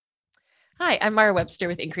Hi, I'm Mara Webster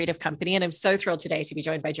with In Creative Company, and I'm so thrilled today to be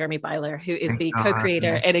joined by Jeremy Beiler, who is Thank the God.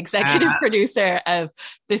 co-creator and executive producer of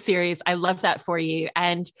the series. I love that for you.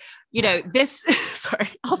 And, this, sorry,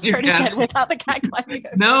 I'll Your start cat. again without the cat climbing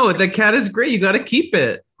over. No, the cat is great. You got to keep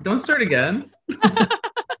it. Don't start again.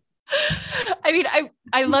 I mean,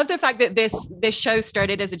 I love the fact that this show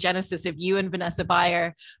started as a genesis of you and Vanessa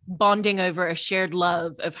Bayer bonding over a shared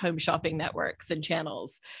love of home shopping networks and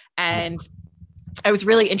channels. And I was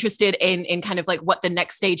really interested in kind of like what the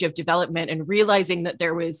next stage of development and realizing that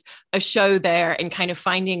there was a show there and kind of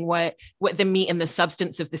finding what the meat and the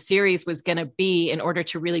substance of the series was going to be in order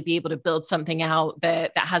to really be able to build something out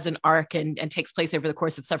that has an arc and takes place over the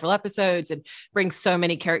course of several episodes and brings so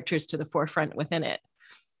many characters to the forefront within it.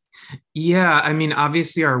 Yeah, I mean,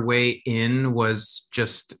 obviously, our way in was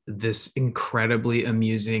just this incredibly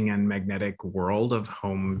amusing and magnetic world of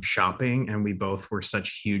home shopping. And we both were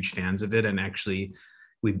such huge fans of it. And actually,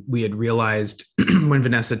 we had realized when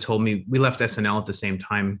Vanessa told me, we left SNL at the same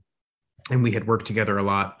time, and we had worked together a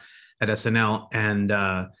lot at SNL.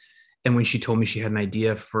 And when she told me she had an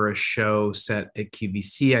idea for a show set at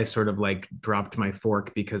QVC, I sort of like dropped my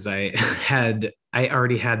fork because I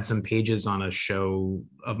already had some pages on a show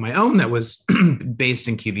of my own that was based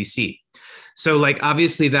in QVC. So like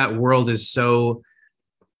obviously that world is so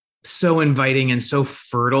inviting and so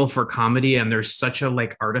fertile for comedy, and there's such a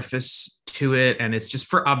like artifice to it, and it's just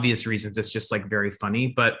for obvious reasons, it's just like very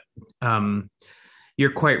funny. But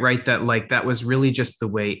you're quite right that like that was really just the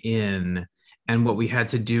way in. And what we had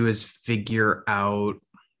to do is figure out,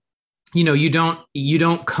 you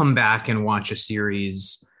don't come back and watch a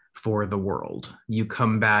series for the world. You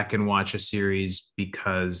come back and watch a series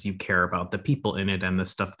because you care about the people in it and the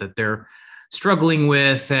stuff that they're struggling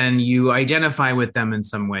with, and you identify with them in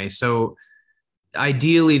some way. So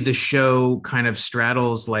ideally, the show kind of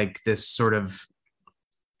straddles like this sort of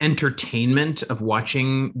entertainment of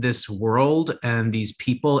watching this world and these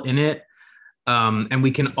people in it. And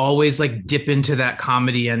we can always like dip into that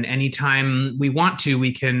comedy, and anytime we want to,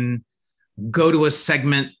 we can go to a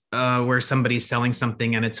segment where somebody's selling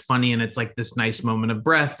something and it's funny and it's like this nice moment of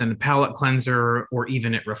breath and palate cleanser, or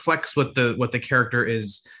even it reflects what the character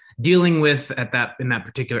is dealing with in that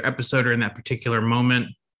particular episode or in that particular moment.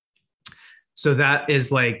 So that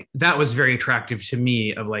was very attractive to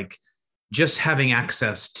me, of like just having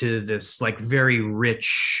access to this like very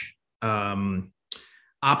rich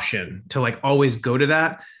option to like always go to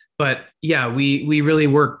that. But yeah, we really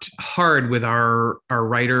worked hard with our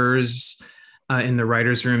writers in the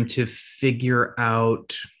writers' room to figure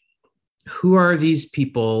out who are these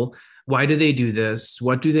people, why do they do this,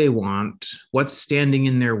 what do they want, what's standing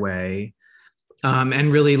in their way,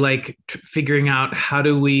 and really like figuring out how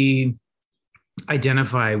do we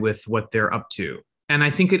identify with what they're up to. And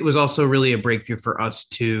I think it was also really a breakthrough for us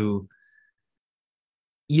to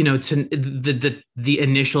to the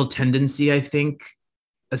initial tendency, I think,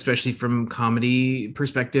 especially from comedy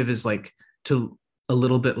perspective, is like to a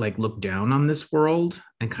little bit like look down on this world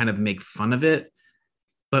and kind of make fun of it.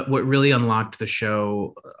 But what really unlocked the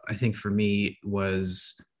show, I think for me,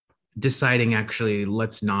 was deciding actually,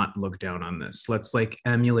 let's not look down on this. Let's like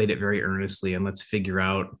emulate it very earnestly, and let's figure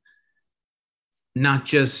out not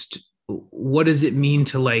just what does it mean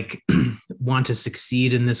to like want to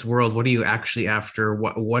succeed in this world? What are you actually after?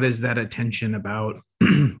 What is that attention about?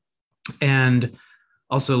 And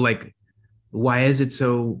also like, why is it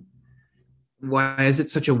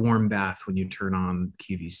such a warm bath when you turn on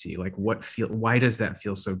QVC? Like why does that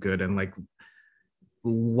feel so good? And like,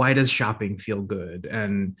 why does shopping feel good?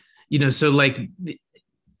 And, so like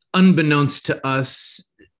unbeknownst to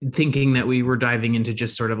us, thinking that we were diving into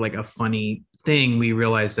just sort of like a funny thing, we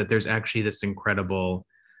realized that there's actually this incredible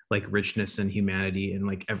like richness and humanity in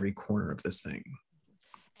like every corner of this thing.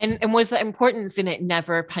 And was the importance in it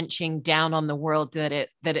never punching down on the world that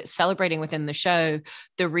it's celebrating within the show,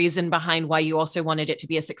 the reason behind why you also wanted it to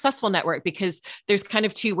be a successful network? Because there's kind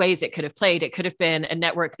of two ways it could have played. It could have been a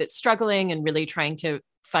network that's struggling and really trying to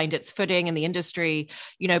find its footing in the industry,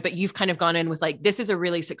 but you've kind of gone in with like, this is a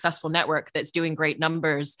really successful network that's doing great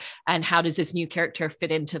numbers. And how does this new character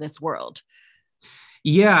fit into this world?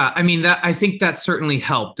 Yeah, I mean, I think that certainly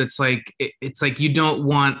helped. It's like you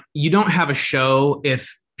don't have a show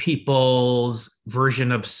if people's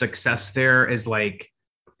version of success there is like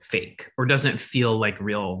fake or doesn't feel like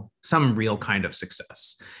some real kind of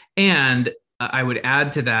success. And I would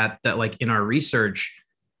add to that like in our research,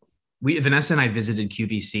 Vanessa and I visited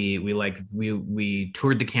QVC. We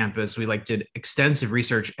toured the campus. We like did extensive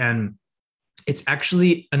research, and it's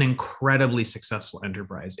actually an incredibly successful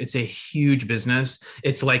enterprise. It's a huge business.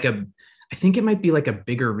 It's like I think it might be like a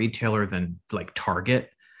bigger retailer than like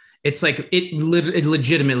Target. It's like it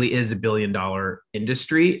legitimately is $1 billion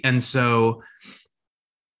industry. And so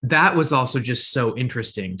that was also just so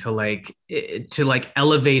interesting to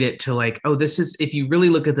elevate it to like, oh, this is, if you really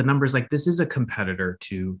look at the numbers, like this is a competitor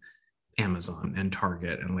to Amazon and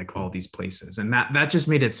Target and like all these places. And that just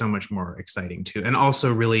made it so much more exciting too. And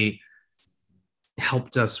also really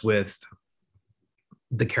helped us with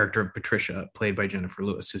the character of Patricia, played by Jennifer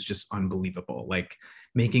Lewis, who's just unbelievable. Like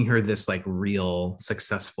making her this like real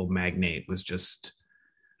successful magnate was just,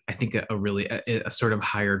 I think, a really a sort of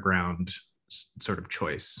higher ground sort of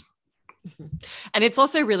choice. And it's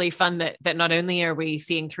also really fun that not only are we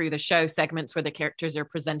seeing through the show segments where the characters are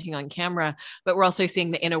presenting on camera, but we're also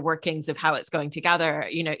seeing the inner workings of how it's going together.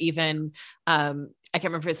 You know, even I can't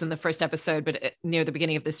remember if it's in the first episode, but near the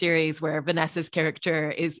beginning of the series where Vanessa's character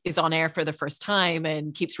is on air for the first time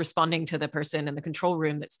and keeps responding to the person in the control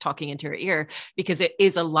room that's talking into her ear, because it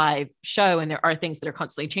is a live show and there are things that are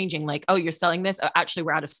constantly changing. Like, oh, you're selling this? Oh, actually,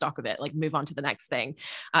 we're out of stock of it. Like, move on to the next thing.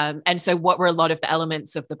 And so what were a lot of the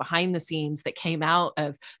elements of the behind the scenes that came out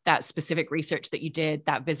of that specific research that you did,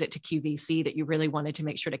 that visit to QVC that you really wanted to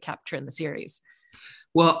make sure to capture in the series?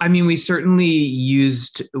 Well, I mean, we certainly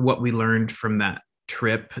used what we learned from that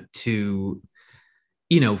trip to,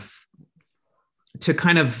 to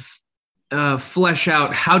kind of flesh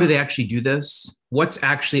out, how do they actually do this? What's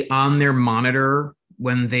actually on their monitor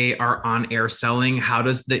when they are on air selling? How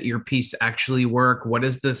does the earpiece actually work? What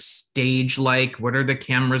is the stage like? What are the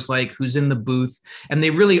cameras like? Who's in the booth? And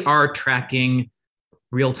they really are tracking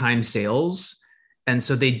real-time sales. And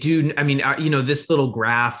so they do, I mean, this little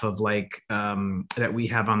graph of like, that we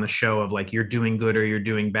have on the show of like, you're doing good or you're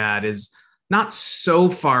doing bad is not so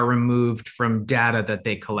far removed from data that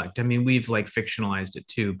they collect. I mean, we've like fictionalized it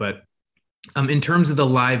too, but in terms of the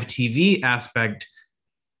live TV aspect,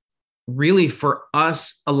 really for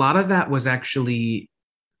us, a lot of that was actually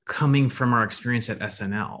coming from our experience at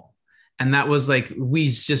SNL. And that was like, we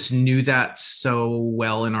just knew that so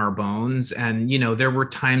well in our bones. And, there were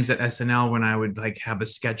times at SNL when I would like have a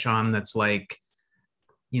sketch on that's like,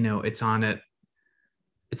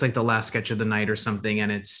 it's like the last sketch of the night or something, and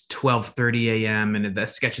it's 12:30 a.m. and the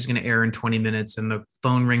sketch is going to air in 20 minutes and the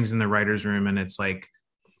phone rings in the writer's room and it's like,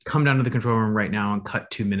 come down to the control room right now and cut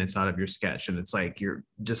 2 minutes out of your sketch. And it's like, you're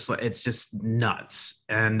just like, it's just nuts.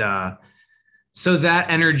 And so that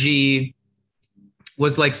energy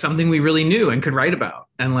was like something we really knew and could write about.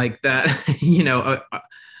 And like that,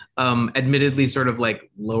 admittedly sort of like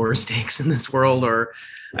lower stakes in this world, or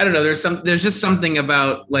I don't know, there's just something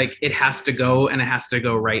about like, it has to go and it has to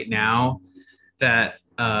go right now that,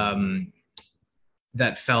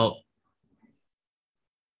 that felt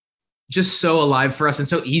just so alive for us and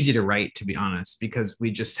so easy to write, to be honest, because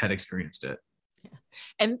we just had experienced it.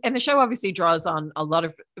 And the show obviously draws on a lot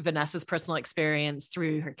of Vanessa's personal experience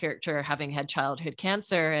through her character having had childhood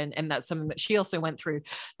cancer. And that's something that she also went through.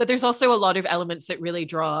 But there's also a lot of elements that really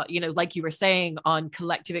draw, like you were saying, on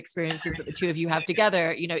collective experiences that the two of you have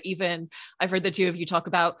together. Even I've heard the two of you talk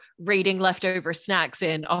about raiding leftover snacks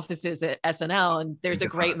in offices at SNL. And there's a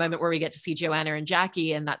great moment where we get to see Joanna and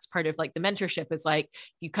Jackie. And that's part of like the mentorship is like,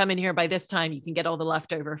 you come in here by this time, you can get all the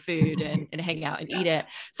leftover food and hang out and eat it.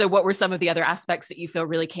 So what were some of the other aspects that you feel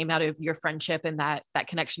really came out of your friendship and that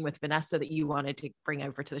connection with Vanessa that you wanted to bring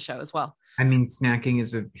over to the show as well? I mean, snacking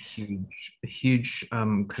is a huge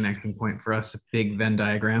connection point for us, a big Venn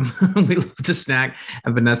diagram. We love to snack,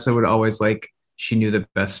 and Vanessa would always like, she knew the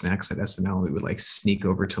best snacks at SNL. We would like sneak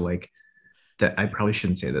over to like that. I probably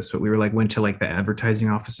shouldn't say this, but we were like, went to like the advertising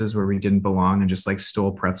offices where we didn't belong and just like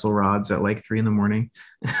stole pretzel rods at like 3 a.m.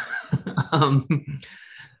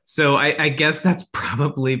 So I guess that's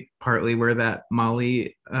probably partly where that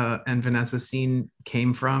Molly and Vanessa scene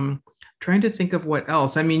came from. I'm trying to think of what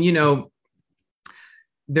else. I mean,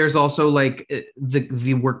 there's also like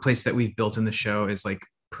the workplace that we've built in the show is like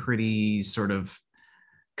pretty sort of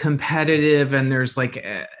competitive, and there's like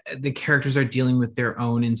the characters are dealing with their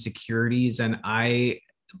own insecurities. And I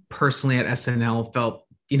personally at SNL felt,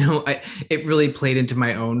 it really played into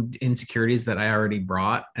my own insecurities that I already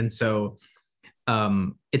brought. And so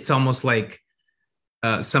it's almost like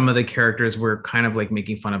some of the characters were kind of like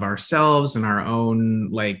making fun of ourselves and our own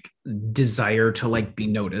like desire to like be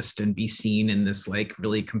noticed and be seen in this like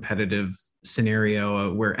really competitive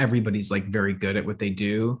scenario where everybody's like very good at what they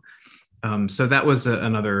do. So that was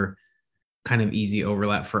another kind of easy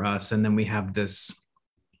overlap for us. And then we have this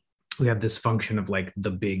function of like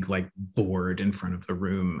the big like board in front of the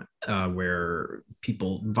room where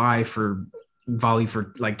people volley for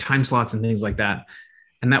like time slots and things like that.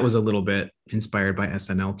 And that was a little bit inspired by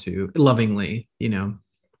SNL too, lovingly.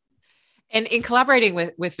 And in collaborating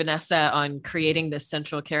with Vanessa on creating this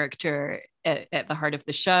central character at the heart of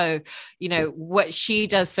the show, you know, what she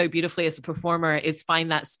does so beautifully as a performer is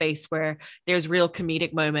find that space where there's real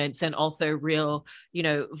comedic moments and also real, you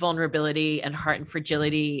know, vulnerability and heart and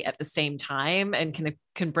fragility at the same time, and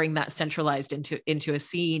can bring that centralized into a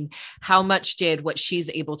scene. How much did what she's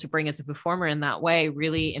able to bring as a performer in that way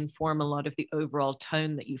really inform a lot of the overall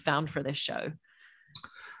tone that you found for this show?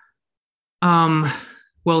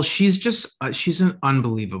 Well, she's an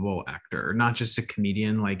unbelievable actor, not just a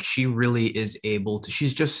comedian. Like, she really is able to,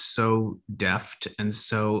 she's just so deft and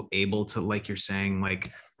so able to, like you're saying,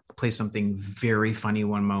 like play something very funny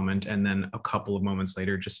one moment and then a couple of moments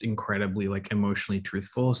later just incredibly like emotionally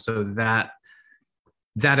truthful. So that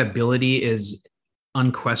ability is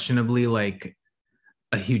unquestionably like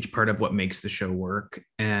a huge part of what makes the show work,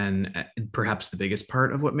 and perhaps the biggest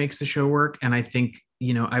part of what makes the show work. And I think,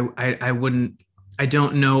 you know, I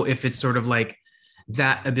don't know if it's sort of like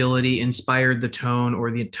that ability inspired the tone,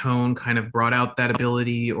 or the tone kind of brought out that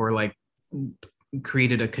ability, or like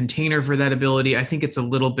created a container for that ability. I think it's a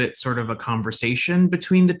little bit sort of a conversation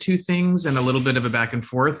between the two things and a little bit of a back and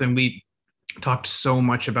forth. And we talked so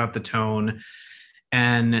much about the tone.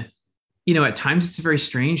 And, you know, at times it's a very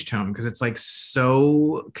strange tone because it's like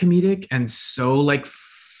so comedic and so like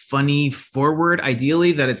funny forward,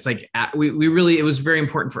 ideally, that it's like we really, it was very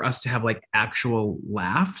important for us to have like actual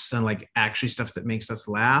laughs and like actually stuff that makes us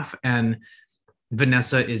laugh. And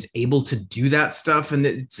Vanessa is able to do that stuff. And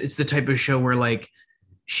it's the type of show where like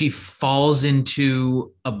she falls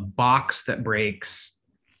into a box that breaks,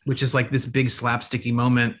 which is like this big slapsticky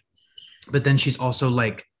moment, but then she's also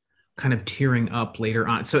like kind of tearing up later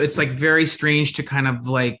on. So it's like very strange to kind of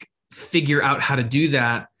like figure out how to do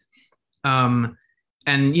that.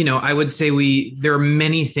 And, you know, I would say there are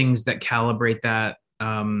many things that calibrate that.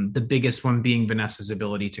 The biggest one being Vanessa's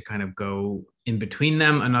ability to kind of go in between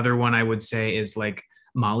them. Another one I would say is like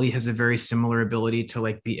Molly has a very similar ability to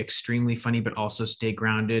like be extremely funny, but also stay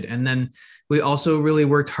grounded. And then we also really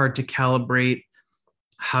worked hard to calibrate,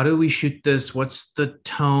 how do we shoot this? What's the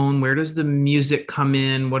tone? Where does the music come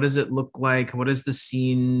in? What does it look like? What does the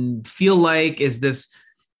scene feel like?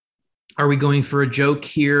 Are we going for a joke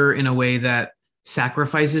here in a way that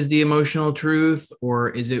sacrifices the emotional truth, or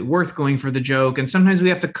is it worth going for the joke? And sometimes we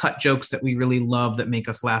have to cut jokes that we really love that make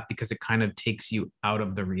us laugh because it kind of takes you out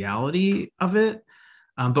of the reality of it.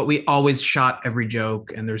 But we always shot every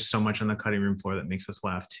joke, and there's so much on the cutting room floor that makes us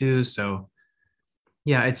laugh too. So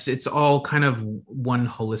yeah, it's all kind of one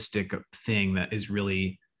holistic thing that is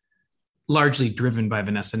really largely driven by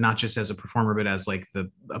Vanessa, not just as a performer, but as like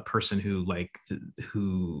a person who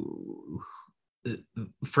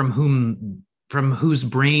from whose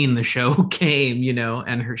brain the show came, you know,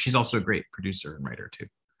 and she's also a great producer and writer too.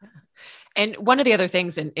 And one of the other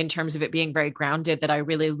things in terms of it being very grounded that I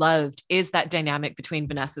really loved is that dynamic between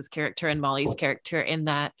Vanessa's character and Molly's character, in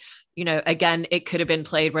that, you know, again, it could have been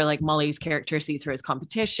played where like Molly's character sees her as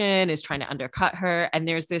competition, is trying to undercut her. And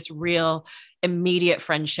there's this real immediate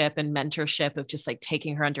friendship and mentorship of just like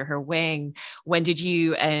taking her under her wing. When did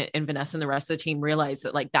you and Vanessa and the rest of the team realize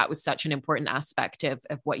that like that was such an important aspect of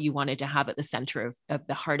what you wanted to have at the center of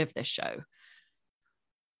the heart of this show?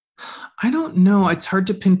 I don't know. It's hard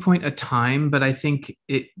to pinpoint a time, but I think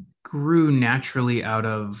it grew naturally out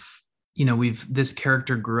of, you know, Vanessa's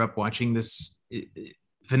character grew up watching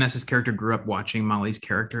Molly's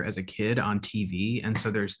character as a kid on TV. And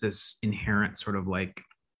so there's this inherent sort of like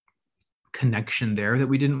connection there that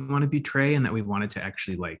we didn't want to betray, and that we wanted to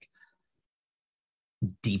actually like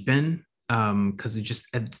deepen, because I just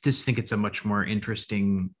think it's a much more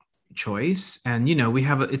interesting choice. And, you know, we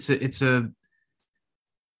have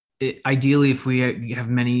ideally, if we have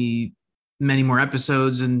many more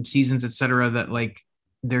episodes and seasons, etc., that like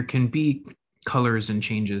there can be colors and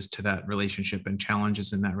changes to that relationship and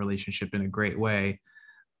challenges in that relationship in a great way.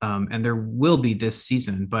 And there will be this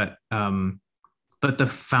season, but the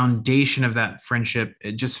foundation of that friendship,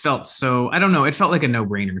 it just felt so, I don't know, it felt like a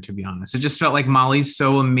no-brainer, to be honest. It just felt like Molly's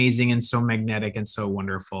so amazing and so magnetic and so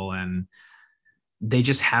wonderful, and they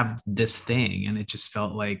just have this thing. And it just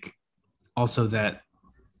felt like also that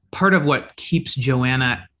part of what keeps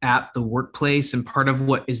Joanna at the workplace, and part of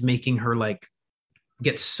what is making her like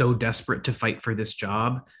get so desperate to fight for this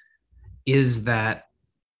job, is that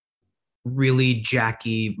really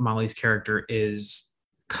Jackie, Molly's character, is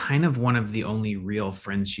kind of one of the only real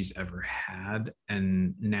friends she's ever had.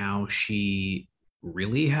 And now she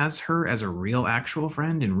really has her as a real actual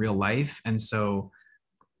friend in real life. And so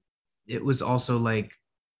it was also like,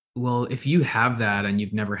 well, if you have that and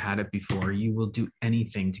you've never had it before, you will do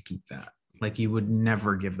anything to keep that. Like, you would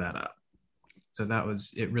never give that up. So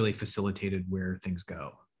it really facilitated where things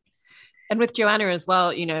go. And with Joanna as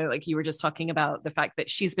well, you know, like you were just talking about the fact that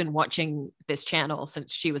she's been watching this channel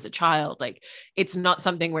since she was a child. Like it's not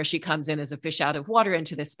something where she comes in as a fish out of water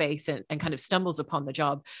into this space and kind of stumbles upon the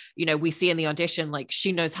job. You know, we see in the audition, like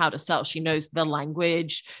she knows how to sell. She knows the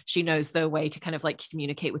language. She knows the way to kind of like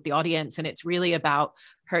communicate with the audience. And it's really about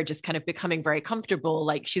her just kind of becoming very comfortable.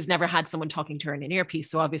 Like she's never had someone talking to her in an earpiece.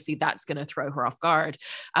 So obviously that's going to throw her off guard.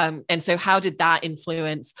 And so how did that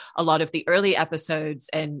influence a lot of the early episodes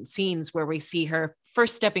and scenes where we see her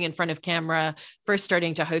first stepping in front of camera, first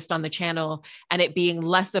starting to host on the channel, and it being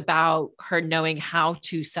less about her knowing how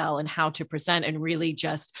to sell and how to present and really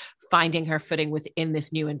just finding her footing within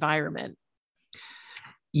this new environment?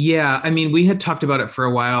 Yeah, I mean, we had talked about it for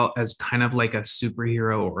a while as kind of like a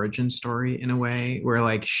superhero origin story in a way, where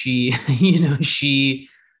like she, she's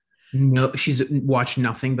watched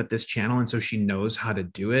nothing but this channel, and so she knows how to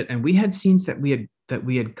do it. And we had scenes that we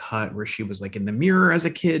had cut where she was like in the mirror as a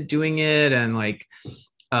kid doing it, and like,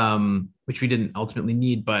 which we didn't ultimately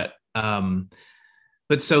need, but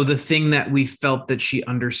so the thing that we felt that she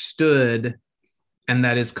understood, and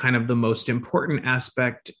that is kind of the most important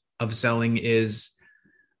aspect of selling, is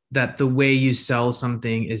that the way you sell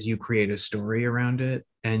something is you create a story around it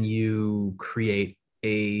and you create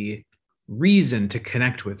a reason to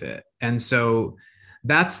connect with it. And so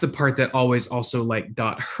that's the part that always also like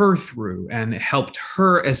got her through and helped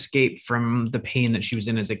her escape from the pain that she was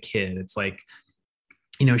in as a kid. It's like,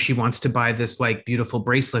 you know, she wants to buy this like beautiful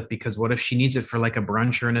bracelet because what if she needs it for like a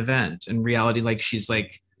brunch or an event? In reality, like she's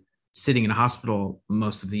like sitting in a hospital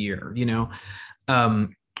most of the year, you know?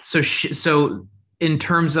 So in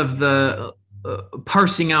terms of the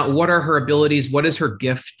parsing out what are her abilities, what is her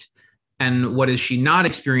gift, and what is she not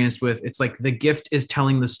experienced with, it's like the gift is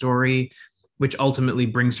telling the story, which ultimately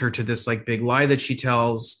brings her to this like big lie that she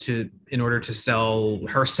tells in order to sell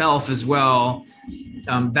herself as well.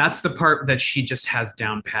 That's the part that she just has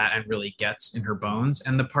down pat and really gets in her bones.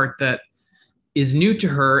 And the part that is new to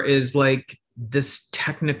her is like this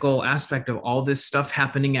technical aspect of all this stuff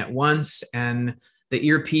happening at once, and the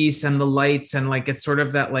earpiece and the lights, and like it's sort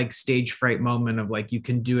of that like stage fright moment of like you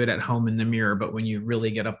can do it at home in the mirror, but when you really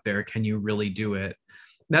get up there, can you really do it?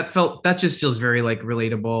 That just feels very like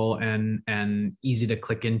relatable and easy to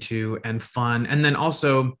click into and fun. And then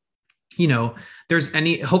also, you know,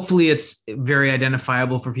 hopefully it's very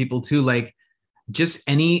identifiable for people too, like just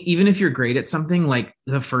even if you're great at something, like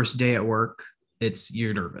the first day at work,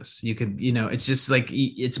 you're nervous. You could, you know, it's just like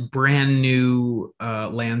it's brand new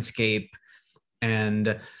landscape.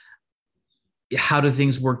 And how do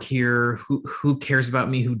things work here? Who cares about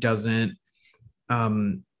me? Who doesn't?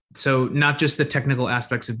 So not just the technical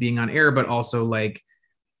aspects of being on air, but also like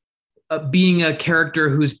being a character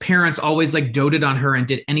whose parents always like doted on her and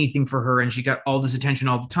did anything for her, and she got all this attention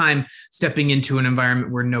all the time, stepping into an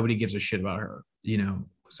environment where nobody gives a shit about her, you know,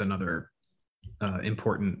 was another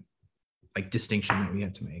important like distinction that we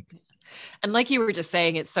had to make. And like you were just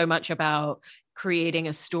saying, it's so much about creating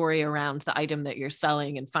a story around the item that you're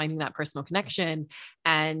selling and finding that personal connection.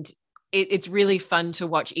 And it's really fun to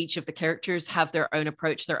watch each of the characters have their own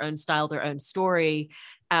approach, their own style, their own story.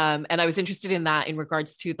 And I was interested in that in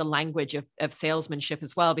regards to the language of salesmanship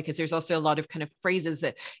as well, because there's also a lot of kind of phrases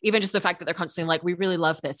that even just the fact that they're constantly like, we really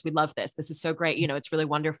love this. We love this. This is so great. You know, it's really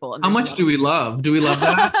wonderful. And how much do we love? Do we love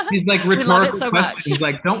that? He's like rhetorical so questions. He's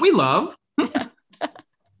like, don't we love? Yeah.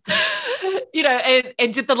 You know,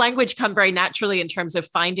 and did the language come very naturally in terms of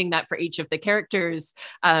finding that for each of the characters,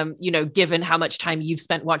 you know, given how much time you've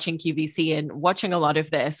spent watching QVC and watching a lot of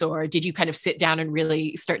this, or did you kind of sit down and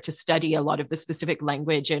really start to study a lot of the specific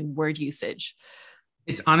language and word usage?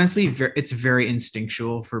 It's honestly, it's very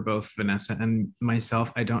instinctual for both Vanessa and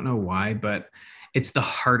myself. I don't know why, but it's the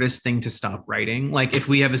hardest thing to stop writing. Like if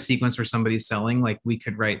we have a sequence where somebody's selling, like we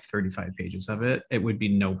could write 35 pages of it. It would be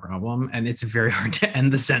no problem. And it's very hard to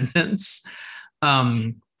end the sentence.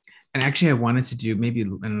 And actually I wanted to do maybe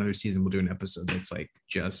in another season, we'll do an episode that's like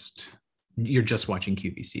you're just watching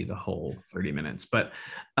QVC the whole 30 minutes. But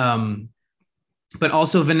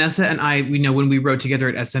also Vanessa and I, we know when we wrote together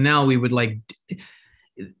at SNL, we would like,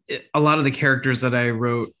 a lot of the characters that I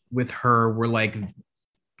wrote with her were like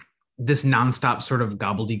this nonstop sort of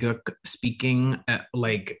gobbledygook speaking,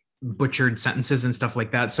 like butchered sentences and stuff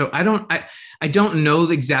like that. So I don't know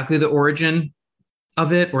exactly the origin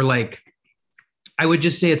of it, or like, I would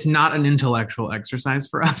just say it's not an intellectual exercise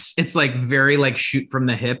for us. It's like very like shoot from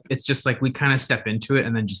the hip. It's just like we kind of step into it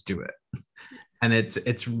and then just do it. And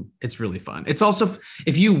it's really fun. It's also,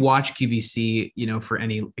 if you watch QVC, you know, for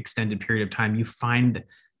any extended period of time, you find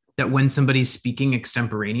that when somebody's speaking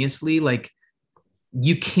extemporaneously, like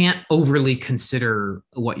you can't overly consider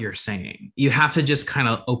what you're saying. You have to just kind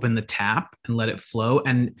of open the tap and let it flow,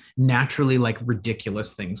 and naturally, like,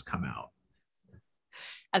 ridiculous things come out.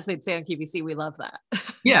 As they'd say on QVC, we love that.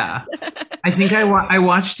 Yeah. I think I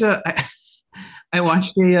watched I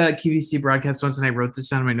watched a QVC broadcast once, and I wrote this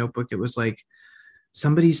down in my notebook. It was like,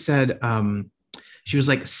 somebody said, she was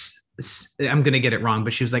like, I'm going to get it wrong,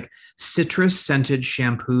 but she was like, citrus scented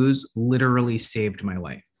shampoos literally saved my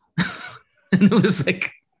life. And it was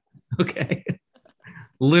like, okay,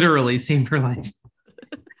 literally saved her life.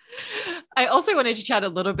 I also wanted to chat a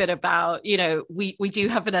little bit about, we do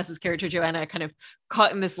have Vanessa's character, Joanna, kind of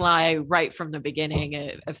caught in this lie right from the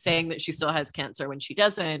beginning of saying that she still has cancer when she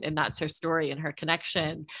doesn't. And that's her story and her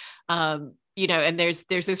connection. And there's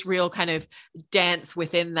this real kind of dance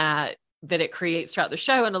within that it creates throughout the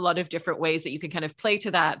show in a lot of different ways that you can kind of play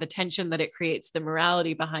to that, the tension that it creates, the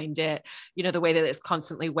morality behind it, the way that it's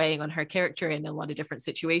constantly weighing on her character in a lot of different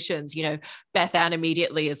situations. Beth Ann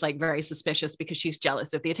immediately is like very suspicious because she's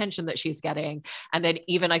jealous of the attention that she's getting. And then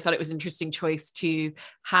even I thought it was an interesting choice to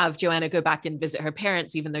have Joanna go back and visit her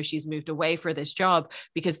parents, even though she's moved away for this job,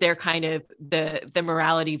 because they're kind of the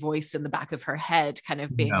morality voice in the back of her head, kind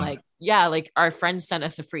of being like, yeah, like our friends sent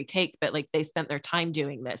us a free cake, but like they spent their time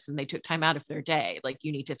doing this and they took time out of their day. Like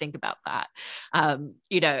you need to think about that. And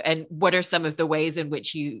what are some of the ways in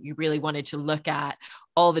which you really wanted to look at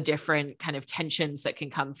all the different kind of tensions that can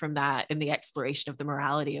come from that in the exploration of the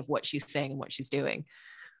morality of what she's saying and what she's doing?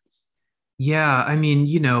 Yeah. I mean,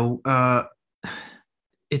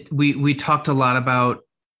 we talked a lot about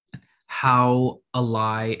how a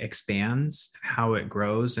lie expands, how it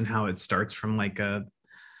grows, and how it starts from like a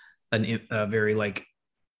very like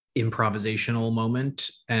improvisational moment,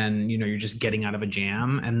 and you're just getting out of a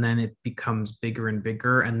jam, and then it becomes bigger and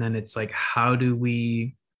bigger, and then it's like,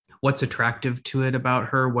 what's attractive to it about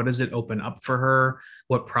her? What does it open up for her?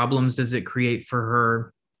 What problems does it create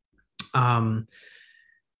for her?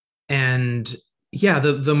 And yeah,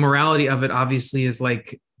 the morality of it obviously is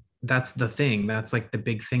like, that's the thing, that's like the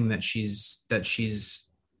big thing that she's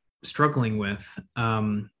struggling with.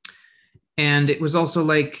 And it was also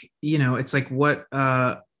like, it's like,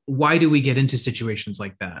 why do we get into situations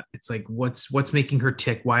like that? It's like, what's making her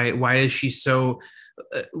tick? Why is she's so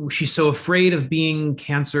afraid of being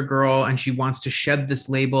cancer girl, and she wants to shed this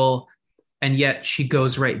label, and yet she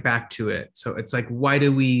goes right back to it. So it's like, why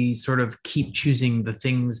do we sort of keep choosing the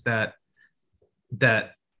things that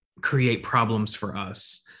create problems for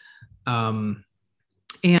us? And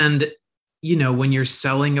when you're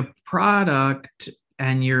selling a product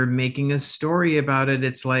and you're making a story about it,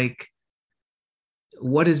 it's like,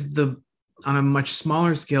 what is on a much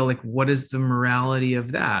smaller scale, like, what is the morality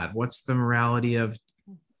of that? What's the morality of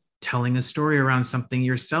telling a story around something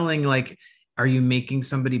you're selling? Like, are you making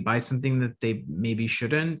somebody buy something that they maybe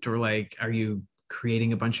shouldn't? Or like, are you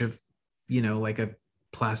creating a bunch of, like a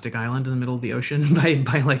plastic island in the middle of the ocean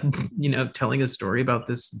by like, telling a story about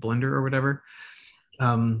this blender or whatever?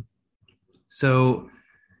 So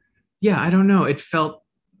yeah, I don't know. It felt,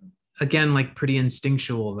 again, like pretty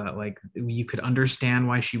instinctual, that like you could understand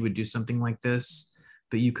why she would do something like this,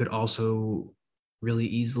 but you could also really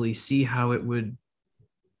easily see how it would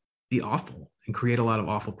be awful and create a lot of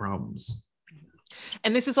awful problems.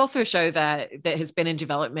 And this is also a show that has been in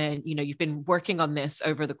development. You've been working on this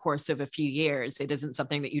over the course of a few years. It isn't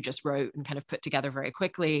something that you just wrote and kind of put together very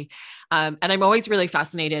quickly. And I'm always really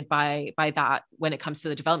fascinated by that when it comes to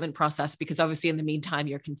the development process, because obviously in the meantime,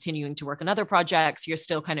 you're continuing to work on other projects. You're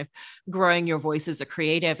still kind of growing your voice as a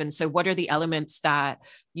creative. And so what are the elements that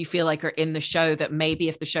you feel like are in the show that maybe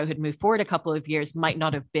if the show had moved forward a couple of years might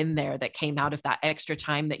not have been there, that came out of that extra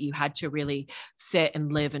time that you had to really sit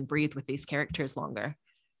and live and breathe with these characters longer?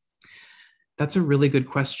 That's a really good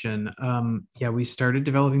question. Yeah, we started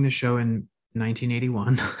developing the show in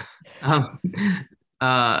 1981.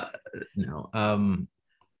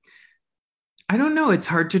 I don't know. It's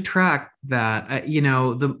hard to track that.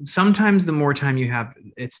 Sometimes the more time you have,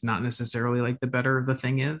 it's not necessarily like the better the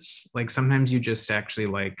thing is. Like sometimes you just actually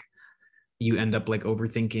like, you end up like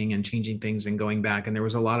overthinking and changing things and going back. And there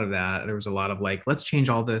was a lot of that. There was a lot of like, let's change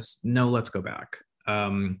all this. No, let's go back.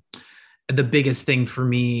 The biggest thing for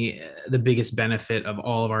me, the biggest benefit of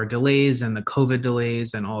all of our delays and the COVID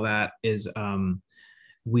delays and all that is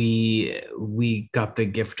we got the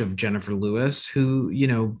gift of Jennifer Lewis, who,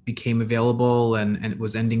 became available and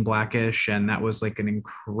was ending Blackish. And that was like an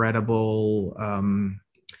incredible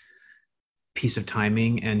piece of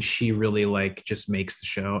timing. And she really like just makes the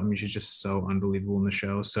show. I mean, she's just so unbelievable in the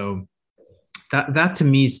show. So that to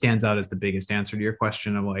me stands out as the biggest answer to your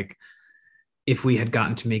question of like, if we had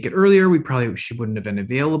gotten to make it earlier, she wouldn't have been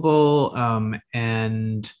available.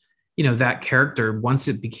 And that character, once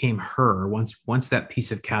it became her, once that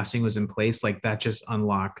piece of casting was in place, like that just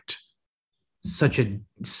unlocked such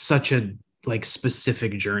a like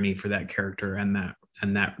specific journey for that character, and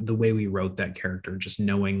that the way we wrote that character, just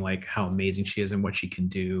knowing like how amazing she is and what she can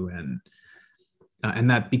do, and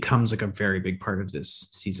that becomes like a very big part of this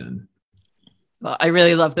season. Well, I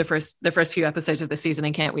really love the first few episodes of the season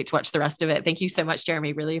and can't wait to watch the rest of it. Thank you so much,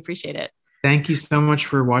 Jeremy. Really appreciate it. Thank you so much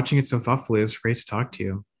for watching it so thoughtfully. It was great to talk to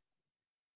you.